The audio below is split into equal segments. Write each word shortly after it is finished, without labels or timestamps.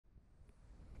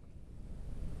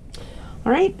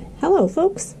All right, hello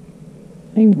folks.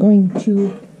 I'm going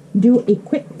to do a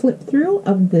quick flip through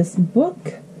of this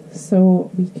book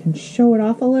so we can show it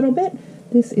off a little bit.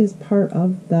 This is part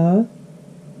of the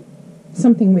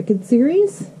Something Wicked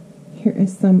series. Here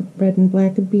is some red and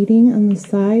black beading on the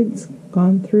sides,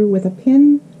 gone through with a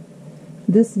pin.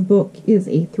 This book is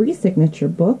a 3-signature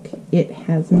book. It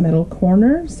has metal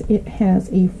corners, it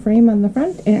has a frame on the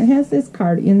front, and it has this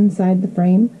card inside the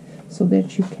frame so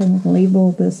that you can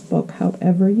label this book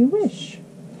however you wish.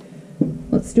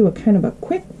 Let's do a kind of a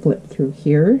quick flip through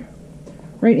here.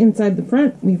 Right inside the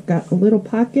front, we've got a little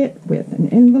pocket with an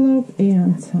envelope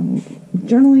and some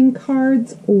journaling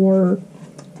cards or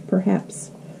perhaps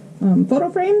photo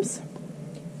frames.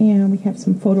 And we have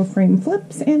some photo frame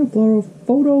flips and a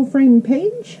photo frame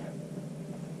page.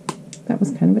 That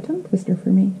was kind of a tongue twister for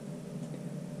me.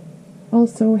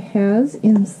 Also has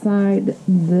inside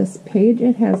this page,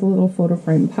 it has a little photo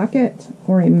frame pocket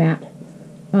or a mat,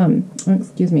 a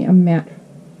mat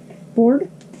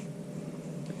board.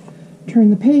 Turn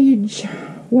the page.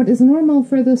 What is normal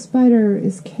for the spider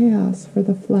is chaos for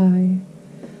the fly.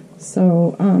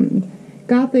 So,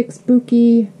 gothic,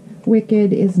 spooky,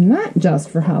 wicked is not just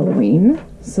for Halloween.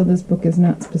 So this book is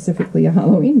not specifically a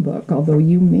Halloween book, although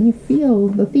you may feel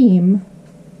the theme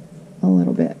a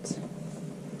little bit.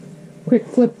 Quick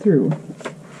flip through.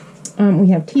 We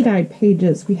have tea-dyed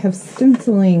pages, we have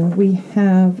stenciling, we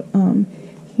have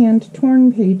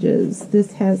hand-torn pages.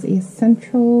 This has a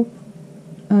central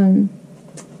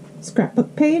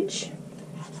scrapbook page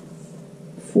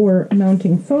for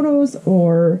mounting photos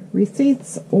or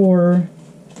receipts or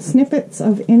snippets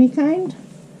of any kind.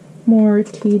 More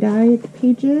tea-dyed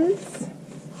pages.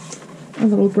 A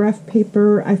little graph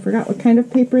paper. I forgot what kind of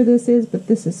paper this is, but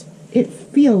it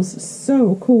feels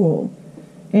so cool.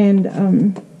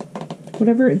 And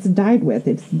whatever it's dyed with,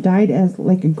 it's dyed as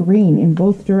like a grain in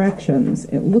both directions.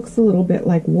 It looks a little bit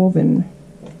like woven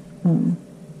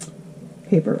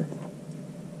paper.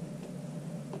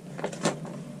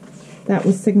 That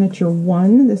was signature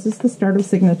 1. This is the start of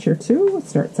signature 2. It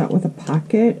starts out with a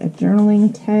pocket, a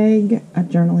journaling tag, a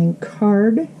journaling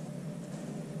card.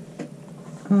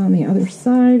 On the other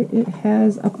side, it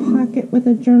has a pocket with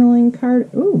a journaling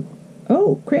card. Ooh,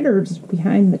 oh, critters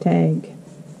behind the tag.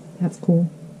 That's cool.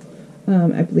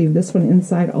 I believe this one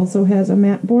inside also has a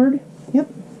mat board. Yep.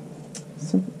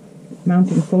 So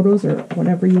mounting photos or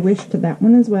whatever you wish to that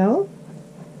one as well.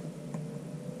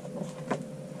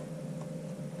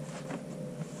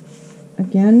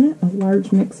 Again, a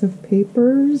large mix of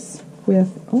papers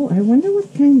with, oh, I wonder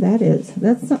what kind that is.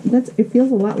 It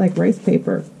feels a lot like rice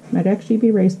paper. Might actually be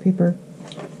rice paper.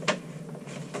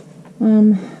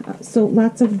 So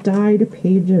lots of dyed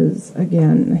pages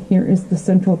again. Here is the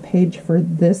central page for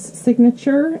this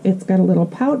signature. It's got a little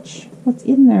pouch. What's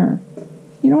in there?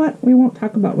 You know what? We won't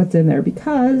talk about what's in there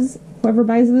because whoever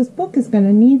buys this book is going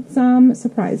to need some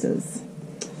surprises.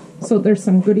 So there's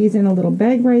some goodies in a little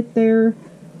bag right there.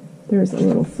 There's a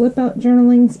little flip-out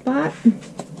journaling spot.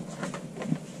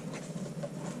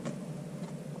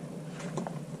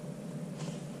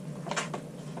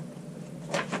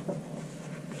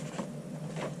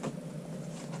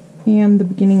 And the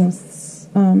beginning of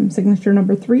signature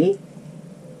number 3.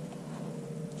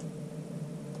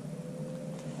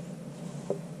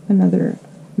 Another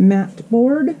mat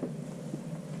board.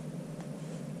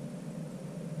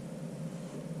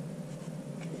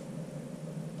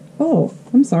 Oh,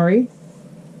 I'm sorry.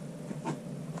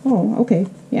 Oh, okay.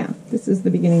 Yeah, this is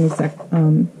the beginning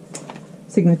of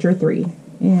signature 3.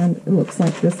 And it looks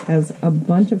like this has a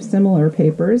bunch of similar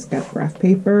papers. Got graph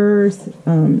papers,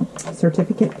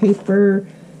 certificate paper,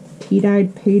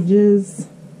 tea-dyed pages.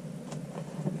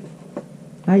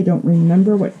 I don't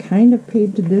remember what kind of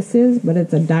page this is, but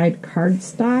it's a dyed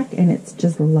cardstock, and it's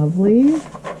just lovely.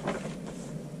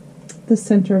 The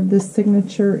center of this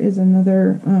signature is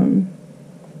another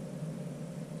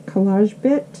collage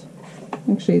bit.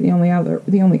 Actually, the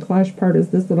only collage part is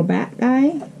this little bat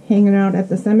guy hanging out at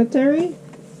the cemetery.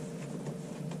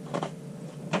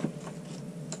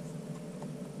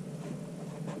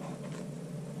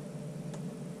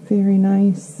 Very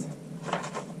nice.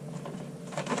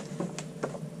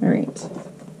 Alright.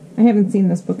 I haven't seen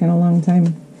this book in a long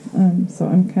time, so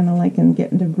I'm kind of liking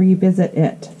getting to revisit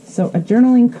it. So a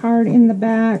journaling card in the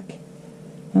back.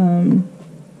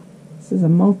 This is a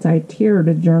multi-tiered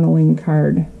journaling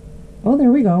card. Oh,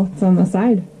 there we go. It's on the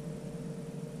side.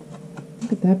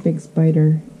 Look at that big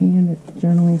spider. And a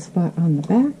journaling spot on the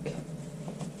back.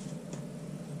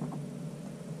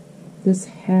 This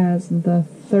has the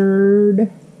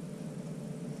 3rd.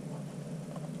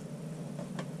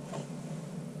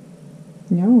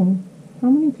 No. How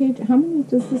many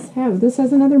does this have? This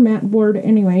has another mat board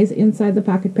anyways inside the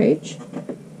pocket page.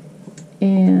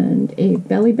 And a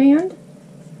belly band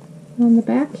on the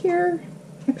back here.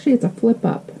 Actually, it's a flip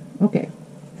up. Okay.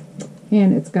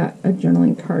 And it's got a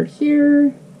journaling card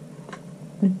here,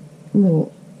 a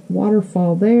little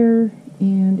waterfall there,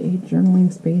 and a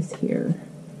journaling space here.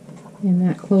 And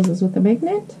that closes with a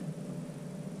magnet.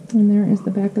 And there is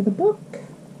the back of the book.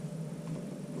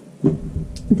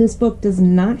 This book does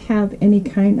not have any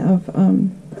kind of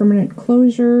permanent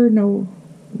closure, no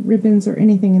ribbons or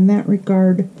anything in that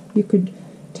regard. You could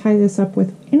tie this up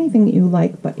with anything that you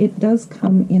like, but it does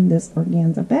come in this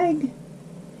organza bag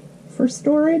for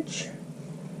storage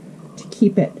to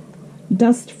keep it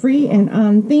dust free and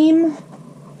on theme.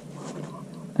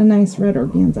 A nice red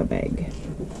organza bag.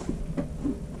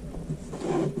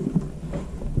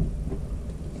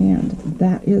 And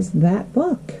that is that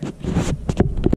book.